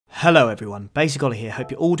Hello everyone, Basic Ollie here,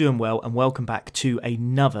 hope you're all doing well and welcome back to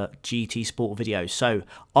another GT Sport video. So,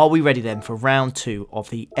 are we ready then for round 2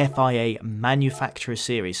 of the FIA Manufacturer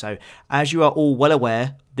Series? So, as you are all well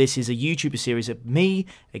aware, this is a YouTuber series of me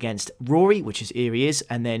against Rory, which is Here He Is,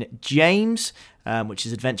 and then James, which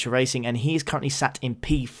is Adventure Racing, and he is currently sat in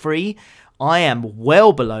P3. I am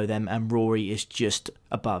well below them and Rory is just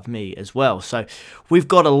above me as well. So we've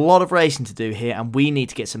got a lot of racing to do here and we need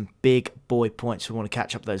to get some big boy points. We want to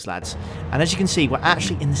catch up those lads. And as you can see, we're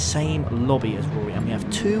actually in the same lobby as Rory and we have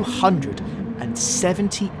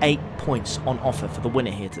 278 points on offer for the winner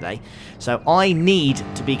here today. So I need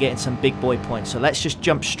to be getting some big boy points. So let's just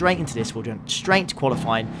jump straight into this. We'll jump straight into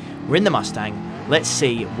qualifying. We're in the Mustang. Let's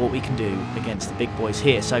see what we can do against the big boys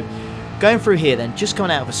here. So going through here then, just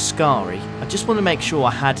coming out of a Scari, I just want to make sure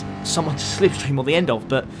I had someone to slipstream on the end of,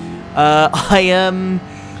 but I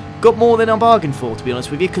got more than I bargained for, to be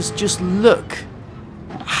honest with you, because just look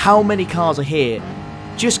how many cars are here,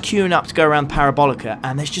 just queuing up to go around Parabolica,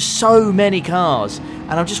 and there's just so many cars,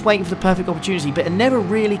 and I'm just waiting for the perfect opportunity, but it never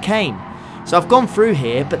really came. So I've gone through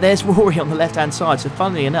here, but there's Rory on the left-hand side, so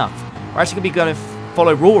funnily enough, we're actually going to be going to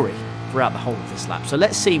follow Rory throughout the whole of this lap. So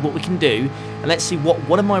let's see what we can do, and let's see what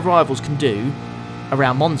one of my rivals can do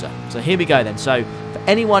around Monza. So here we go then. So for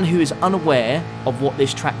anyone who is unaware of what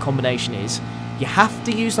this track combination is, you have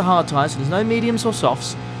to use the hard tyres, so there's no mediums or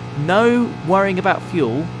softs, no worrying about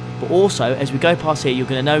fuel, but also as we go past here you're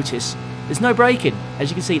going to notice there's no braking. As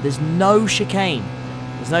you can see, there's no chicane.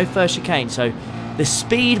 There's no first chicane, so the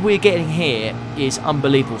speed we're getting here is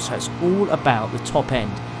unbelievable, so it's all about the top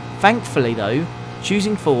end. Thankfully though,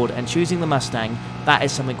 choosing Ford and choosing the Mustang, that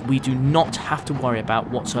is something we do not have to worry about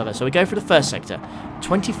whatsoever. So we go through the first sector,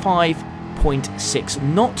 25.6,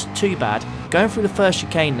 not too bad. Going through the first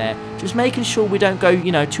chicane there, just making sure we don't go,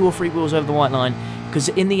 you know, 2 or 3 wheels over the white line, because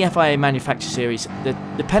in the FIA Manufacturer Series, the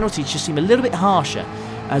penalties just seem a little bit harsher.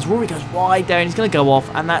 As Rory goes wide there and he's going to go off,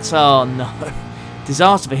 and that's, oh no,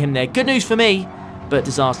 disaster for him there. Good news for me, but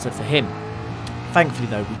disaster for him. Thankfully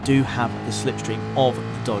though, we do have the slipstream of the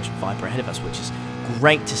Dodge Viper ahead of us, which is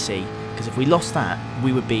great to see, because if we lost that,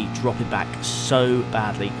 we would be dropping back so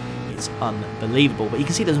badly. It's unbelievable. But you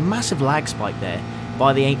can see there's a massive lag spike there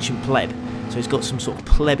by the ancient pleb, so he's got some sort of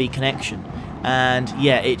plebby connection. And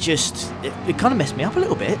yeah, it kind of messed me up a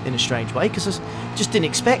little bit in a strange way, because I just didn't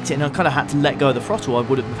expect it, and I kind of had to let go of the throttle. I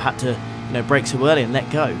would have had to, you know, brake so early and let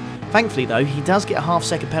go. Thankfully though, he does get a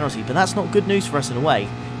half-second penalty, but that's not good news for us in a way,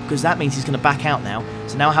 because that means he's going to back out now.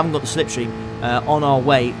 So now I haven't got the slipstream on our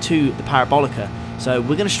way to the Parabolica. So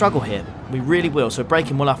we're going to struggle here. We really will. So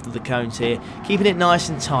braking well after the cones here. Keeping it nice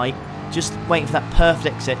and tight. Just waiting for that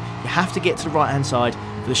perfect exit. You have to get to the right-hand side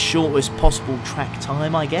for the shortest possible track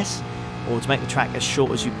time, I guess. Or to make the track as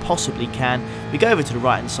short as you possibly can. We go over to the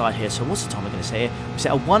right-hand side here. So what's the time we're going to say here? We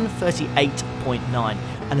set a 1:38.9.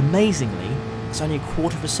 And amazingly, it's only a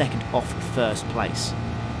quarter of a second off first place.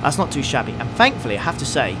 That's not too shabby. And thankfully, I have to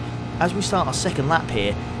say, as we start our second lap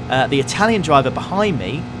here, the Italian driver behind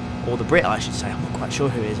me, or the Brit I should say, I'm not quite sure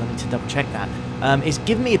who it is, I need to double check that, is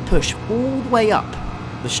giving me a push all the way up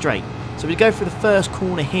the straight. So we go through the first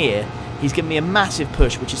corner here, he's giving me a massive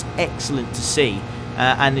push, which is excellent to see,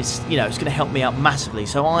 and it's, you know, it's going to help me out massively.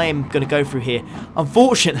 So I am going to go through here.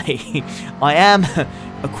 Unfortunately, I am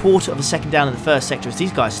a quarter of a second down in the first sector as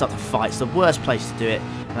these guys start to fight. It's the worst place to do it,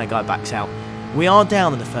 and that guy backs out. We are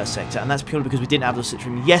down in the first sector, and that's purely because we didn't have the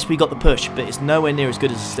slipstream. Yes, we got the push, but it's nowhere near as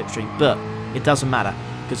good as the slipstream, but it doesn't matter,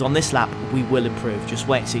 because on this lap, we will improve. Just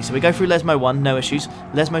wait and see. So we go through Lesmo 1, no issues.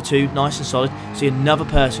 Lesmo 2, nice and solid. See another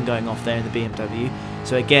person going off there in the BMW.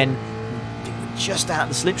 So again, we're just out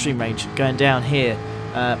of the slipstream range, going down here,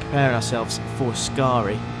 preparing ourselves for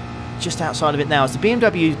Scari. Just outside of it now, as the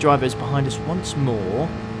BMW driver is behind us once more.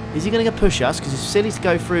 Is he going to push us? Because it's silly to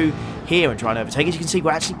go through here and try and overtake. As you can see,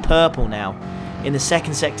 we're actually purple now in the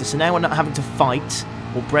second sector. So now we're not having to fight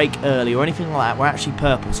or brake early or anything like that. We're actually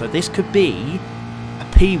purple. So this could be a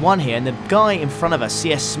P1 here. And the guy in front of us,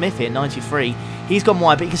 CS Smith here, 93, he's gone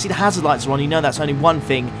wide. But you can see the hazard lights are on. You know that's only one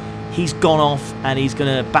thing. He's gone off and he's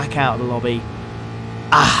going to back out of the lobby.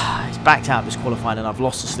 He's backed out disqualified, and I've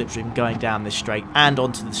lost the slipstream going down this straight and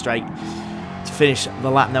onto the straight to finish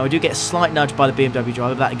the lap. Now we do get a slight nudge by the BMW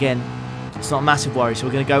driver, but that again, it's not a massive worry. So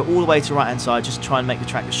we're going to go all the way to the right hand side, just try and make the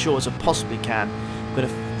track as short as I possibly can. We're going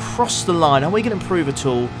to cross the line. Are we going to improve at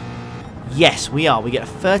all? Yes, we are. We get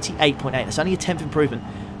a 38.8. That's only a 10th improvement,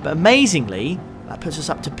 but amazingly, that puts us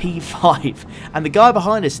up to P5. And the guy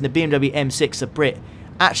behind us in the BMW M6, the Brit,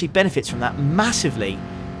 actually benefits from that massively.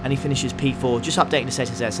 And he finishes P4, just updating the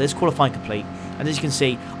settings there. So this qualifying complete. And as you can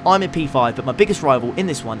see, I'm in P5, but my biggest rival in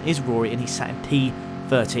this one is Rory, and he's sat in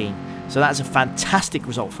P13. So that's a fantastic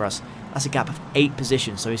result for us. That's a gap of 8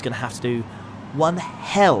 positions, so he's going to have to do one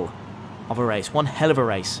hell of a race,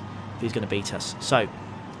 if he's going to beat us. So,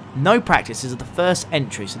 no practice. This is the first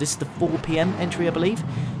entry, so this is the 4 PM entry, I believe.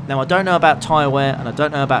 Now, I don't know about tyre wear, and I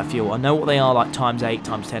don't know about fuel. I know what they are like times 8,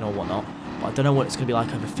 times 10 or whatnot, but I don't know what it's going to be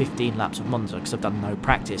like over 15 laps of Monza, because I've done no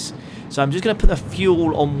practice. So I'm just going to put the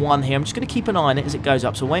fuel on 1 here. I'm just going to keep an eye on it as it goes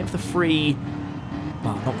up. So waiting for the 3,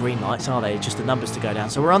 well, not green lights, are they? Just the numbers to go down.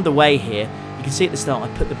 So we're underway here. You can see at the start,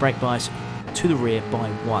 I put the brake bias to the rear by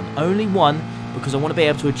 1. Only 1, because I want to be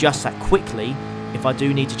able to adjust that quickly if I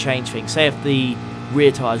do need to change things. Say if the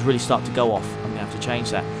rear tyres really start to go off, I'm going to have to change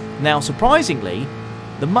that. Now, surprisingly,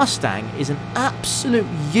 the Mustang is an absolute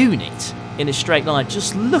unit in a straight line.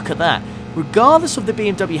 Just look at that. Regardless of the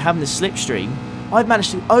BMW having the slipstream, I've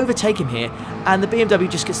managed to overtake him here, and the BMW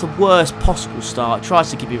just gets the worst possible start,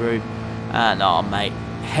 tries to give you room, and oh mate,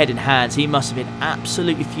 head in hands, he must have been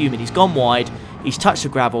absolutely fuming. He's gone wide, he's touched the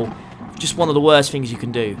gravel, just one of the worst things you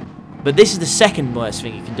can do. But this is the second worst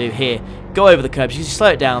thing you can do here. Go over the curb, you can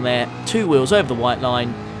slow it down there, 2 wheels over the white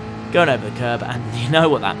line, going over the curb, and you know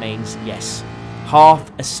what that means, yes, half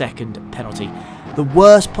a second penalty. The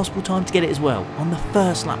worst possible time to get it as well, on the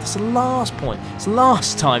first lap. That's the last point. It's the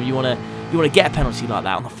last time you want to get a penalty like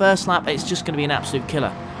that. On the first lap, it's just going to be an absolute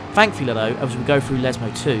killer. Thankfully, though, as we go through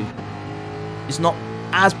Lesmo 2, it's not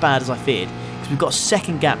as bad as I feared, because we've got a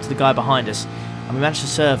second gap to the guy behind us, and we managed to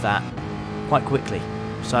serve that quite quickly.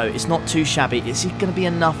 So it's not too shabby. Is it going to be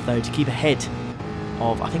enough, though, to keep ahead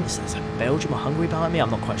of, I think it's Belgium or Hungary behind me?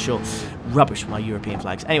 I'm not quite sure. Rubbish with my European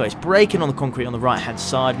flags. Anyways, braking on the concrete on the right-hand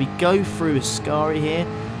side. We go through Ascari here.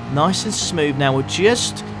 Nice and smooth. Now we're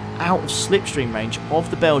just out of slipstream range of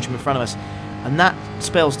the Belgium in front of us. And that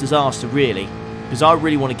spells disaster, really. Because I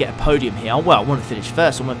really want to get a podium here. Well, I want to finish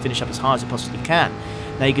first. I want to finish up as high as I possibly can.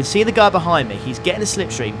 Now you can see the guy behind me. He's getting a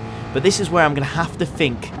slipstream. But this is where I'm going to have to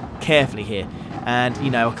think carefully here. And, you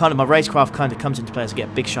know, my racecraft kind of comes into play as I get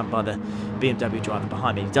a big shunt by the BMW driver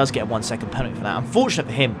behind me. He does get a 1 second penalty for that. Unfortunate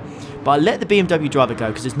for him. But I let the BMW driver go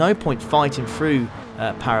because there's no point fighting through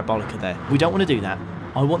Parabolica there. We don't want to do that.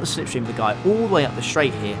 I want the slipstream of the guy all the way up the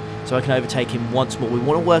straight here so I can overtake him once more. We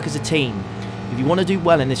want to work as a team. If you want to do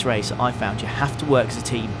well in this race, I found you have to work as a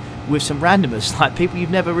team with some randomers, like people you've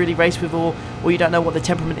never really raced with, or you don't know what their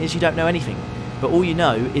temperament is, you don't know anything. But all you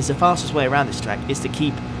know is the fastest way around this track is to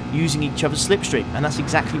keep using each other's slipstream, and that's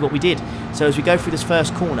exactly what we did. So as we go through this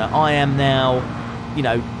first corner, I am now, you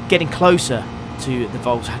know, getting closer to the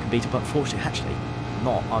Volkswagen Beetle, but unfortunately, actually,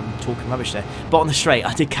 not. I'm talking rubbish there. But on the straight,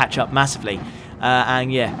 I did catch up massively,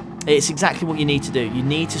 and yeah, it's exactly what you need to do. You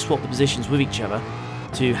need to swap the positions with each other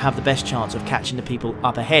to have the best chance of catching the people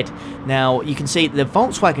up ahead. Now, you can see the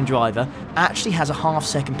Volkswagen driver actually has a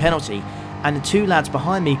half-second penalty, and the 2 lads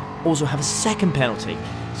behind me also have a second penalty.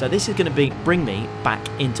 So this is going to bring me back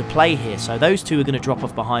into play here. So those 2 are going to drop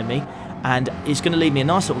off behind me, and it's going to leave me a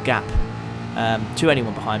nice little gap to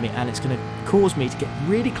anyone behind me, and it's going to cause me to get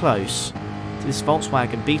really close to this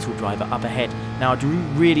Volkswagen Beetle driver up ahead. Now, I do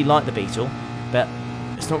really like the Beetle, but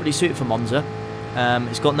it's not really suited for Monza.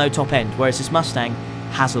 It's got no top end, whereas this Mustang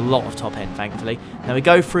has a lot of top end, thankfully. Now we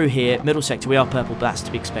go through here, middle sector, we are purple, but that's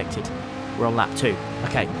to be expected. We're on lap 2.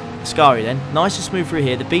 Okay, Ascari then, nice and smooth through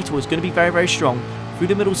here. The Beetle is going to be very, very strong. Through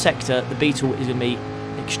the middle sector, the Beetle is going to be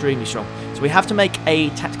extremely strong. So we have to make a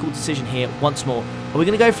tactical decision here once more. Are we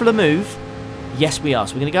going to go for the move? Yes, we are.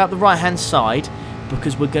 So we're going to go up the right-hand side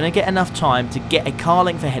because we're going to get enough time to get a car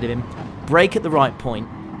length ahead of him, brake at the right point.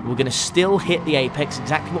 We're going to still hit the apex,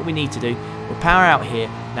 exactly what we need to do. We'll power out here.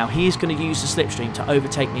 Now he's going to use the slipstream to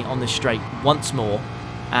overtake me on this straight once more.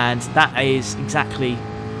 And that is exactly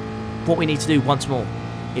what we need to do once more.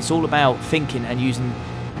 It's all about thinking and using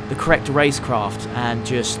the correct racecraft and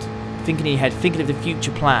just thinking ahead, thinking of the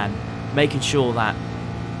future plan, making sure that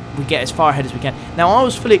we get as far ahead as we can. Now I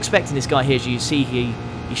was fully expecting this guy here, as you see he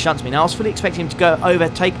shunts me. Now I was fully expecting him to go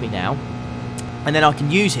overtake me now, and then I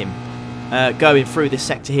can use him going through this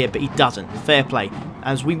sector here, but he doesn't. Fair play.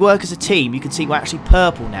 As we work as a team, you can see we're actually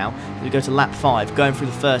purple now. We go to lap 5, going through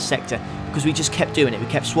the first sector, because we just kept doing it. We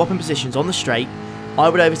kept swapping positions on the straight. I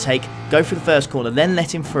would overtake, go through the first corner, then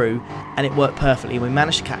let him through, and it worked perfectly. We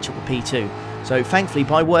managed to catch up with P2. So thankfully,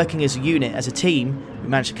 by working as a unit, as a team, we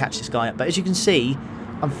managed to catch this guy up. But as you can see,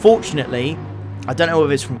 unfortunately, I don't know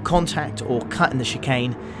whether it's from contact or cutting the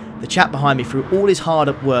chicane, the chap behind me, through all his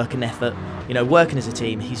hard work and effort, you know, working as a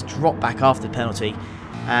team, he's dropped back after the penalty,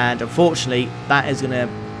 and unfortunately that is going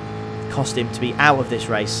to cost him to be out of this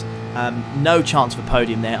race. No chance for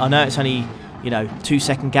podium there. I know it's only, you know, 2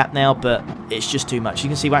 second gap now, but it's just too much. You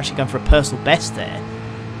can see we're actually going for a personal best there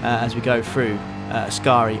as we go through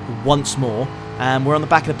Ascari once more, And we're on the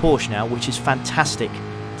back of the Porsche now, which is fantastic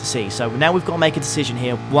to see. So now we've got to make a decision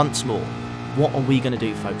here once more. What are we going to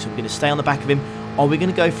do, folks? Are we going to stay on the back of him? Or are we going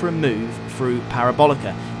to go for a move through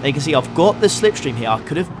Parabolica? Now you can see I've got the slipstream here. I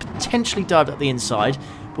could have potentially dived up the inside,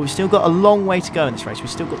 but we've still got a long way to go in this race. We've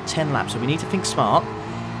still got 10 laps, so we need to think smart.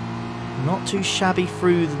 Not too shabby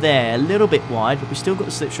through there, a little bit wide, but we've still got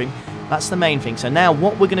the slipstream. That's the main thing. So now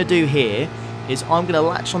what we're going to do here is I'm going to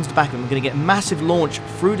latch onto the back of him. I'm going to get massive launch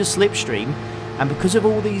through the slipstream, and because of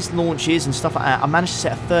all these launches and stuff like that, I managed to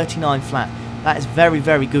set a 39 flat. That is very,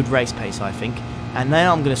 very good race pace, I think. And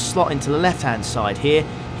now I'm going to slot into the left-hand side here.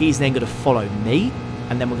 He's then going to follow me,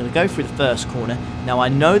 and then we're going to go through the first corner. Now I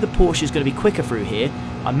know the Porsche is going to be quicker through here.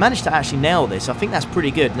 I managed to actually nail this. I think that's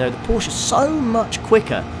pretty good. No, the Porsche is so much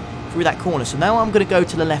quicker through that corner. So now I'm going to go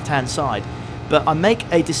to the left-hand side. But I make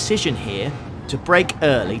a decision here to brake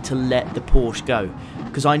early to let the Porsche go,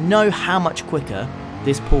 because I know how much quicker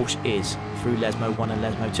this Porsche is through Lesmo 1 and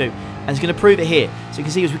Lesmo 2. And it's going to prove it here. So you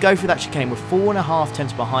can see as we go through that chicane, we're 4.5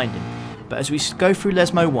 tenths behind him. But as we go through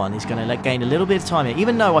Lesmo 1, he's going to gain a little bit of time here.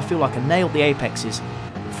 Even though I feel like I nailed the apexes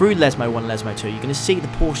through Lesmo 1 and Lesmo 2, you're going to see the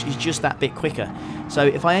Porsche is just that bit quicker. So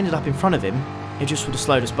if I ended up in front of him, it just would have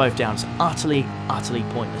slowed us both down. It's utterly, utterly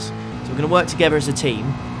pointless. So we're going to work together as a team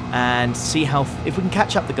and see if we can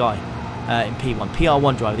catch up the guy in P1.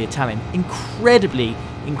 PR1 driver, the Italian, incredibly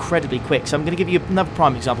quick. So I'm going to give you another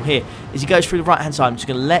prime example here. As he goes through the right hand side, I'm just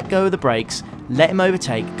going to let go of the brakes, let him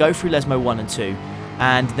overtake, go through Lesmo 1 and 2,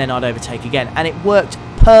 and then I'd overtake again. And it worked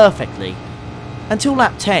perfectly until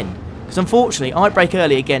lap 10, because unfortunately I brake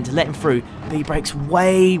early again to let him through, but he brakes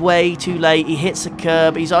way too late. He hits the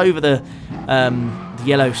curb, he's over the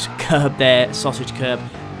yellow curb there, sausage curb,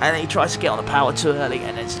 and then he tries to get on the power too early,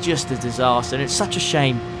 and it's just a disaster. And it's such a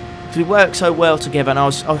shame, because we worked so well together, and I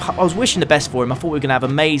was wishing the best for him. I thought we were going to have an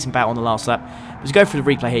amazing battle on the last lap. As we go through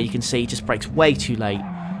the replay here, you can see he just brakes way too late.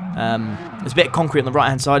 There's a bit of concrete on the right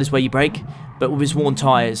hand side is where you brake, but with his worn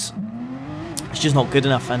tyres, it's just not good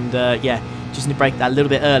enough. And yeah, just need to brake that a little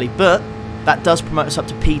bit early. But that does promote us up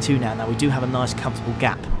to P2 now. Now we do have a nice comfortable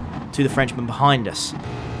gap to the Frenchman behind us.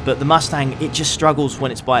 But the Mustang, it just struggles when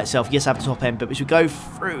it's by itself. Yes, I have the top end, but as we go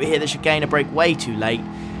through here, the chicane, I brake way too late.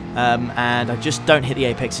 And I just don't hit the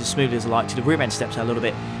apex as smoothly as I like to. The rear end steps out a little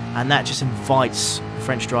bit, and that just invites the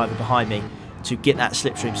French driver behind me to get that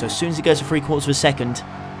slipstream. So as soon as he goes to 3/4 of a second,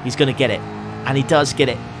 he's going to get it, and he does get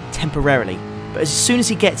it temporarily. But as soon as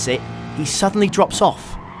he gets it, he suddenly drops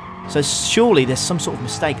off. So surely there's some sort of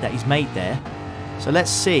mistake that he's made there. So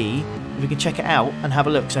let's see if we can check it out and have a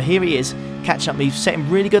look. So here he is, catching up me, setting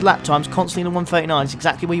really good lap times, constantly in the 139. It's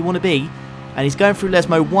exactly where you want to be, and he's going through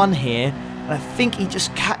Lesmo 1 here. And I think he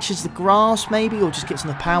just catches the grass maybe, or just gets on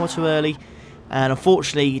the power too early, and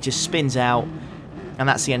unfortunately he just spins out, and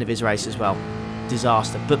that's the end of his race as well.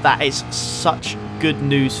 Disaster. But that is such good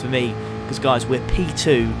news for me, because guys, we're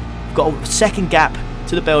P2. We've got a second gap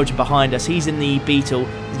to the Belgian behind us. He's in the Beetle.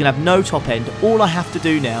 He's going to have no top end. All I have to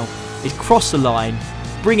do now is cross the line,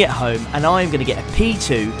 bring it home, and I am going to get a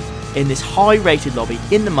P2 in this high rated lobby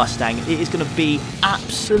in the Mustang. It is going to be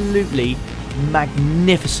absolutely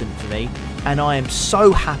magnificent for me, and I am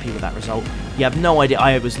so happy with that result. You have no idea.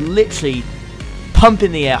 I was literally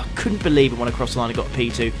pumping the air. I couldn't believe it when I crossed the line and got a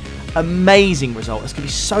P2. Amazing result. It's going to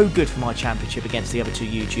be so good for my championship against the other two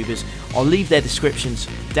YouTubers. I'll leave their descriptions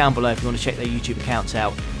down below if you want to check their YouTube accounts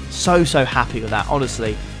out. So happy with that,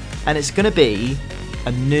 honestly. And it's going to be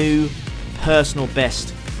a new personal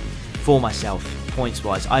best for myself,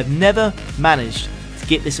 points-wise. I've never managed to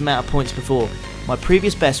get this amount of points before. My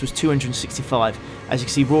previous best was 265. As you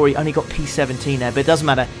can see, Rory only got P17 there, but it doesn't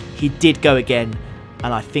matter. He did go again,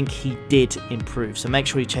 and I think he did improve. So make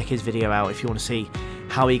sure you check his video out if you want to see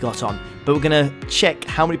how he got on. But we're going to check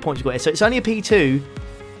how many points we got here. So it's only a P2,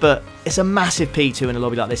 but it's a massive P2 in a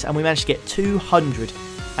lobby like this, and we managed to get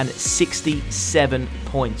 267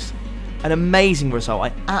 points. An amazing result.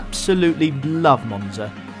 I absolutely love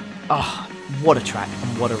Monza. Ah, oh, what a track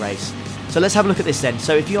and what a race. So let's have a look at this then.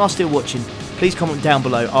 So if you are still watching, please comment down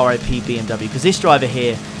below RIP BMW, because this driver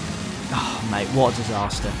here, oh mate, what a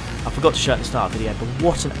disaster. I forgot to show at the start of the video, but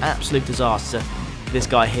what an absolute disaster. This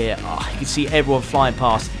guy here, oh, you can see everyone flying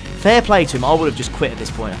past. Fair play to him. I would have just quit at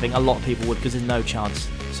this point. I think a lot of people would, because there's no chance.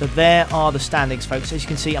 So there are the standings, folks. As you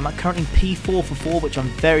can see, I'm currently P4 for 4, which I'm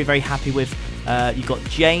very happy with. You've got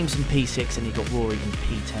James in P6, and you've got Rory in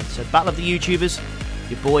P10. So battle of the YouTubers,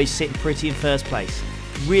 your boys sitting pretty in first place.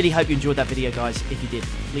 Really hope you enjoyed that video, guys. If you did,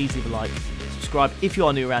 please leave a like, subscribe if you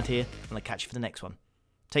are new around here, and I'll catch you for the next one.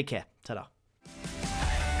 Take care. Ta-da.